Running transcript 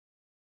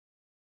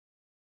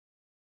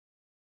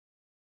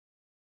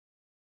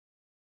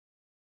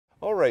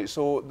All right,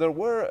 so there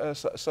were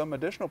some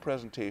additional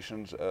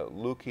presentations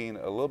looking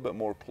a little bit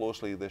more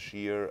closely this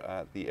year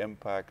at the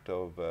impact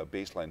of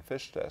baseline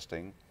FiSH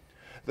testing.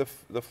 The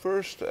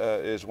first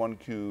is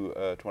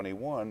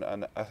 1Q21,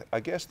 and I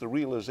guess the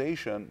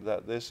realization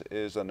that this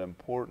is an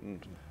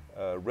important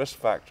risk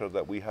factor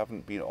that we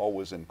haven't been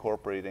always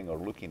incorporating or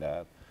looking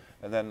at,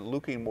 and then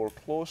looking more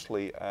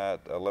closely at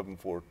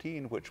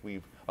 1114, which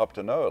we've up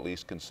to now at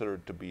least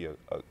considered to be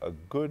a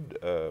good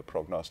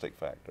prognostic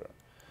factor.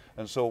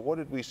 And so what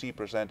did we see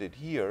presented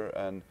here?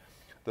 And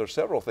there are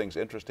several things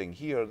interesting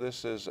here.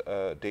 This is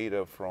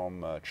data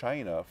from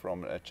China,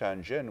 from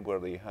Tianjin, where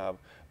they have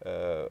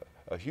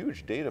a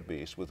huge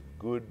database with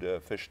good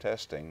FiSH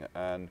testing.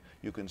 And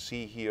you can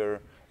see here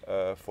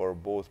for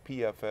both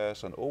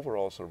PFS and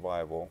overall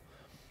survival,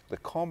 the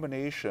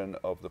combination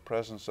of the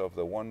presence of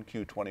the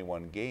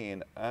 1Q21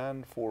 gain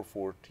and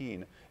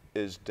 414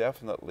 is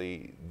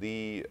definitely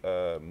the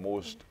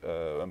most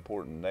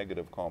important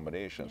negative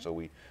combination. So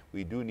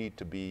we do need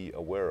to be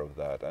aware of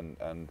that,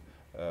 and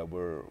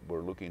we're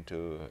looking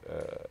to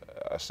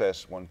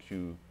assess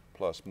 1Q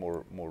plus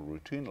more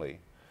routinely.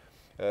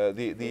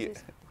 The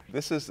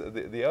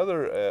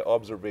other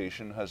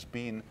observation has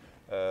been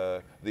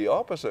the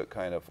opposite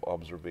kind of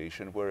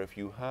observation, where if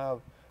you have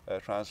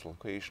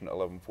translocation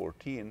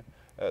 1114,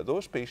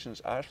 those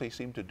patients actually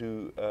seem to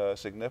do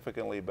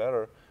significantly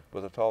better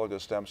with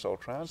autologous stem cell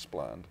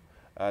transplant.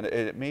 And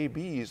it may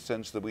be,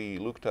 since we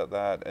looked at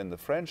that in the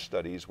French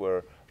studies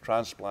where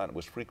transplant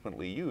was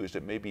frequently used,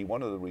 it may be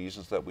one of the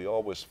reasons that we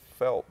always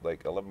felt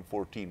like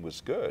 1114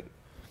 was good.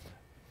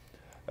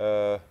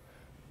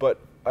 But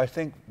I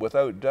think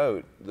without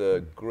doubt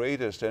the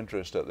greatest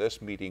interest at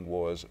this meeting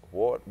was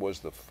what was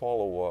the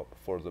follow-up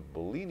for the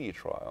Bellini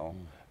trial,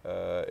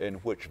 in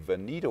which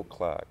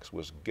venetoclax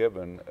was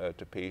given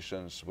to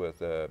patients with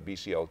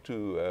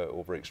BCL2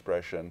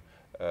 overexpression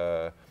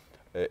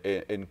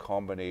in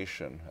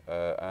combination.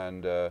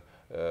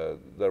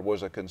 There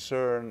was a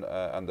concern,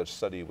 and the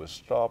study was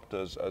stopped,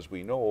 as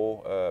we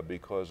know,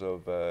 because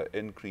of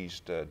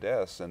increased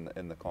deaths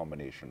in the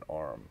combination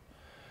arm.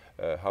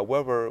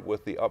 However,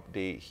 with the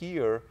update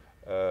here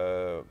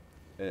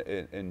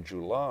in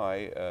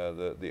July,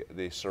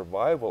 the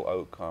survival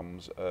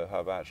outcomes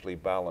have actually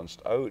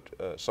balanced out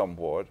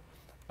somewhat,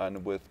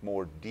 and with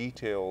more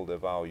detailed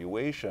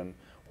evaluation,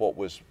 what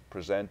was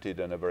presented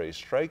in a very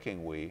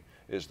striking way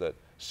is that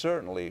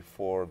certainly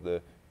for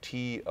the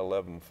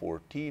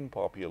T1114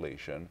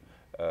 population,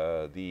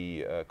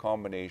 the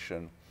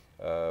combination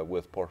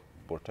with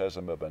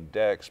bortezomib and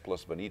dex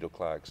plus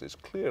venetoclax is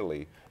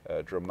clearly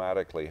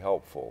dramatically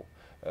helpful.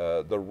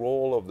 The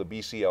role of the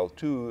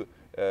BCL2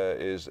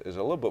 is a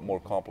little bit more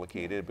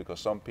complicated, because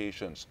some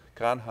patients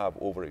can have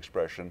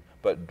overexpression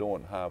but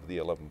don't have the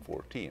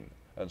 1114.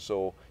 And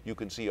so you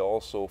can see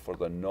also for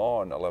the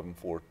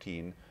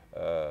non-1114,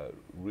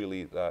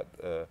 really that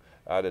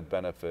added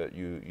benefit,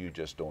 you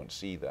just don't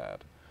see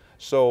that.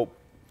 So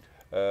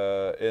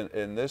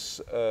in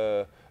this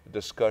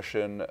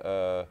discussion,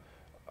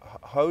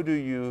 how do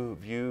you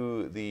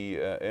view the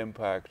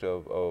impact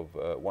of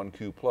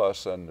 1Q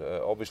plus, and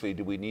obviously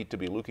do we need to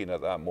be looking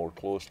at that more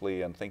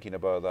closely and thinking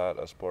about that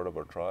as part of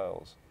our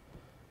trials?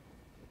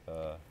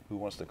 Who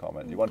wants to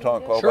comment? You want to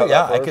talk about Sure, that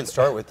yeah, first? I can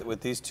start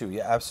with these two.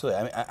 Yeah, absolutely.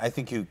 I mean, I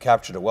think you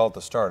captured it well at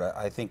the start.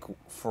 I think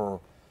for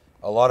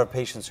a lot of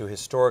patients who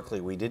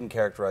historically we didn't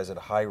characterize at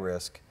high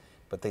risk,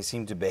 but they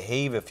seem to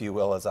behave, if you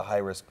will, as a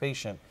high-risk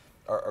patient,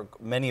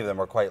 many of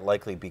them are quite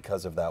likely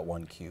because of that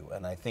 1Q.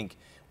 And I think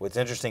what's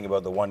interesting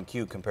about the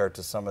 1Q compared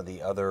to some of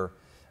the other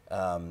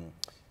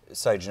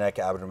cytogenetic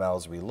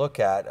abnormalities we look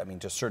at, I mean,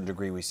 to a certain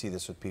degree we see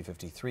this with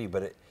P53,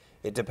 but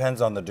it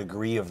depends on the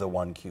degree of the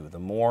 1Q. The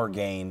more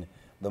gain,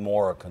 the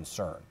more a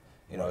concern.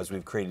 You know, as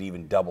we've created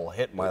even double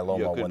hit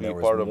myeloma when there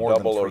was more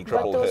than 3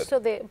 copies.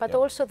 But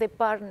also the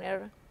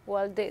partner,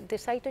 well, the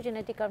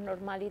cytogenetic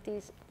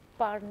abnormalities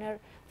partner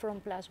from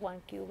plus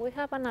 1Q. We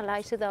have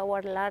analyzed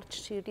our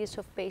large series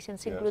of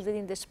patients included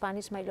in the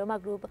Spanish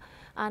myeloma group,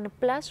 and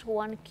plus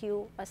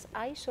 1Q as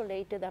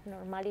isolated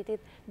abnormality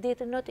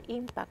did not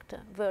impact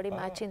very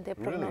much in the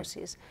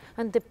prognosis.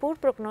 And the poor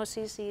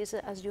prognosis is,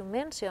 as you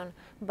mentioned,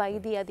 by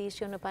the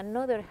addition of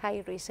another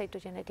high-risk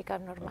cytogenetic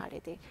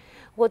abnormality.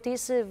 What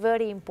is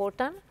very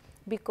important,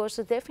 because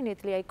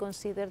definitely I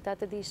consider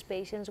that these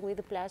patients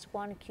with plus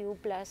 1Q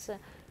plus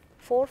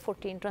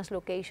 414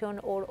 translocation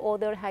or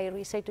other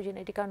high-risk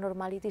cytogenetic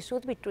abnormalities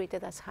should be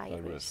treated as high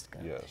risk.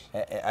 Yes,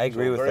 I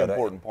agree with that. Very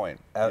important point.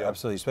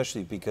 Absolutely,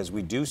 especially because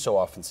we do so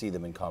often see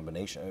them in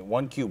combination. I mean,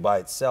 1Q by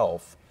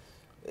itself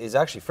is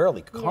actually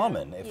fairly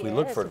common if we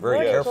look for it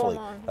very carefully.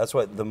 Common. That's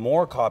why the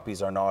more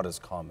copies are not as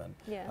common,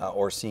 Yeah.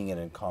 or seeing it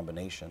in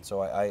combination.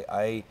 So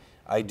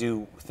I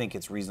do think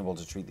it's reasonable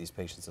to treat these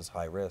patients as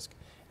high risk.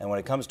 And when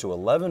it comes to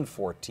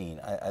 1114,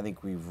 I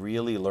think we've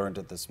really learned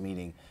at this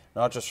meeting,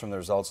 not just from the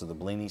results of the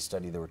Bellini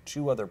study, there were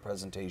 2 other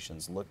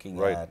presentations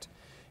looking at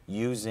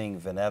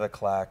using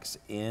venetoclax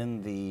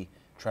in the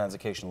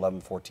translocation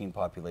 1114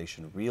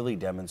 population, really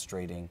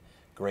demonstrating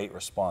great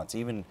response.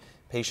 Even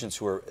patients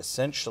who are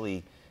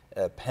essentially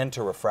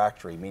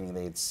pentarefractory, meaning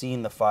they had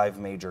seen the 5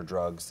 major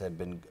drugs,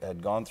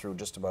 had gone through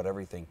just about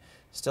everything,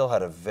 still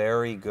had a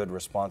very good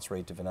response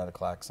rate to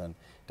venetoclax and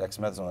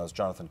dexamethasone. That was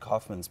Jonathan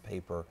Kaufman's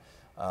paper.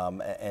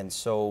 And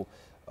so,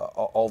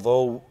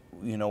 although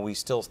we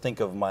still think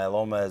of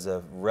myeloma as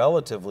a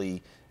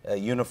relatively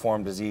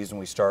uniform disease when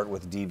we start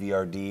with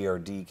DVRD or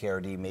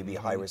DKRD, maybe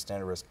high risk,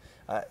 standard risk,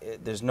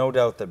 there's no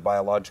doubt that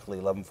biologically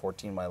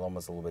 11-14 myeloma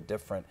is a little bit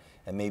different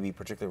and maybe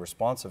particularly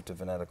responsive to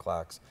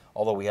venetoclax,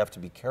 although we have to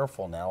be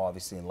careful now,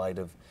 obviously in light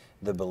of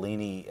the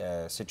Bellini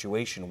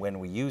situation when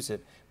we use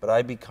it, but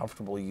I'd be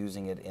comfortable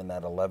using it in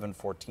that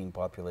 11-14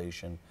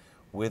 population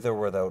with or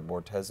without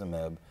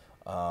bortezomib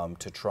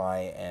to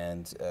try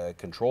and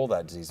control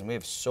that disease. And we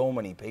have so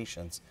many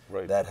patients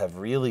that have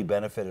really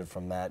benefited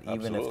from that,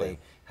 even if they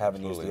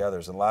haven't used the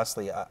others. And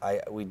lastly,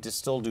 we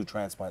still do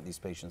transplant these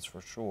patients for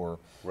sure,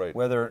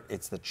 whether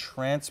it's the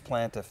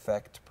transplant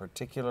effect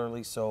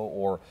particularly so,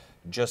 or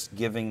just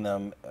giving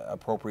them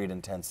appropriate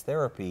intense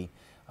therapy.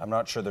 I'm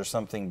not sure there's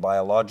something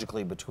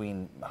biologically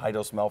between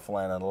high-dose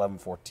melphalan and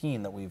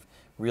 11-14 that we've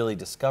really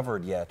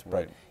discovered yet.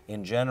 But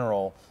in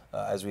general,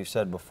 as we've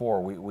said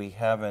before, we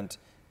haven't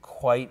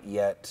quite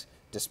yet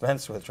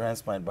dispensed with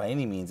transplant by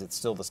any means. It's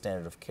still the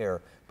standard of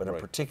care, but in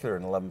particular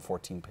in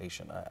 11-14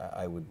 patient,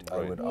 I would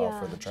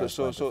offer the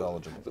transplant if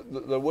eligible.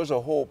 There was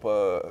a hope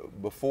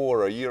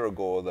before a year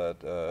ago that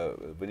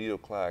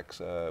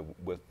venetoclax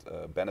with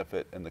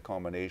benefit in the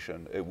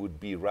combination, it would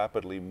be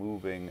rapidly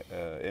moving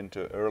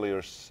into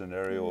earlier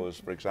scenarios,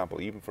 for example,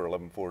 even for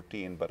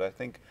 11-14, but I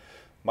think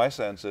my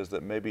sense is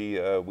that maybe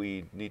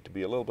we need to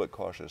be a little bit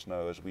cautious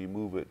now as we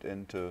move it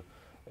into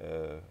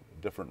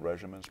different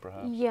regimens,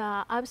 perhaps?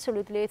 Yeah,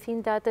 absolutely. I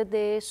think that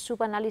the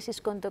sub-analysis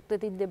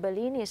conducted in the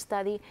Bellini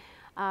study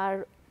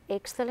are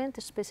excellent,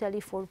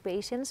 especially for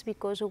patients,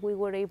 because we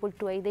were able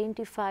to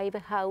identify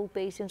how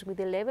patients with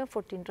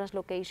 11-14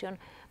 translocation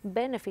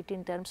benefit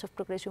in terms of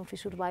progression-free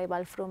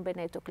survival from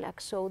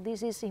venetoclax. So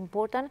this is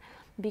important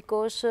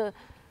because,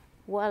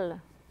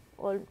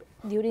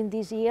 during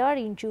this year,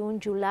 in June,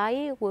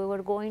 July, we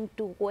were going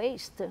to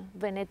waste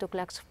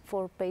venetoclax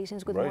for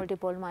patients with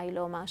multiple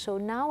myeloma. So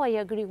now I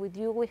agree with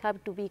you, we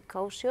have to be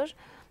cautious.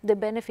 The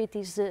benefit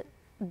is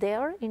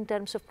there in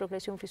terms of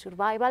progression-free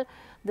survival.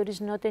 There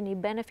is not any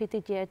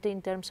benefit yet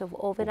in terms of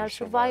overall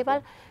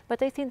survival,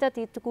 but I think that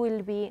it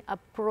will be a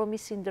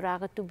promising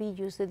drug to be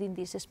used in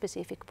this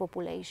specific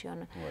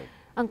population.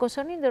 And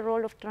concerning the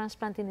role of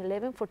transplant in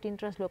 11-14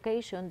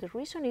 translocation, the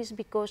reason is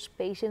because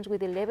patients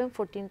with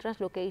 11-14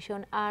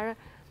 translocation are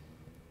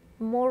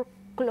more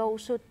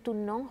closer to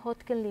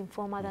non-Hodgkin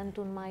lymphoma than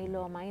to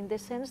myeloma, in the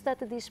sense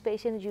that these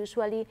patients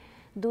usually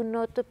do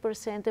not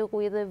present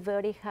with a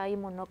very high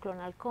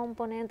monoclonal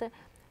component,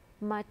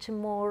 much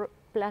more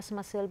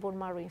plasma cell bone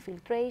marrow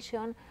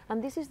infiltration,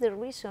 and this is the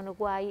reason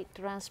why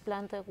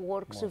transplant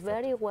works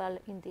very well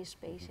in these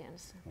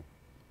patients.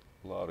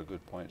 A lot of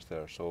good points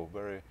there, so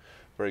very,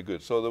 very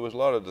good. So there was a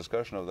lot of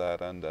discussion of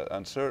that,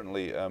 and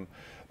certainly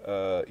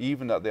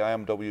even at the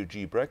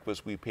IMWG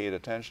breakfast we paid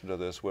attention to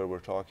this, where we're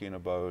talking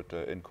about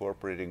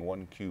incorporating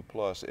 1Q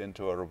plus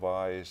into a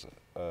revised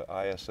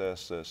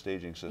ISS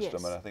staging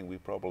system, and I think we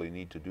probably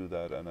need to do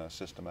that in a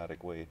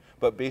systematic way,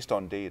 but based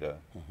on data.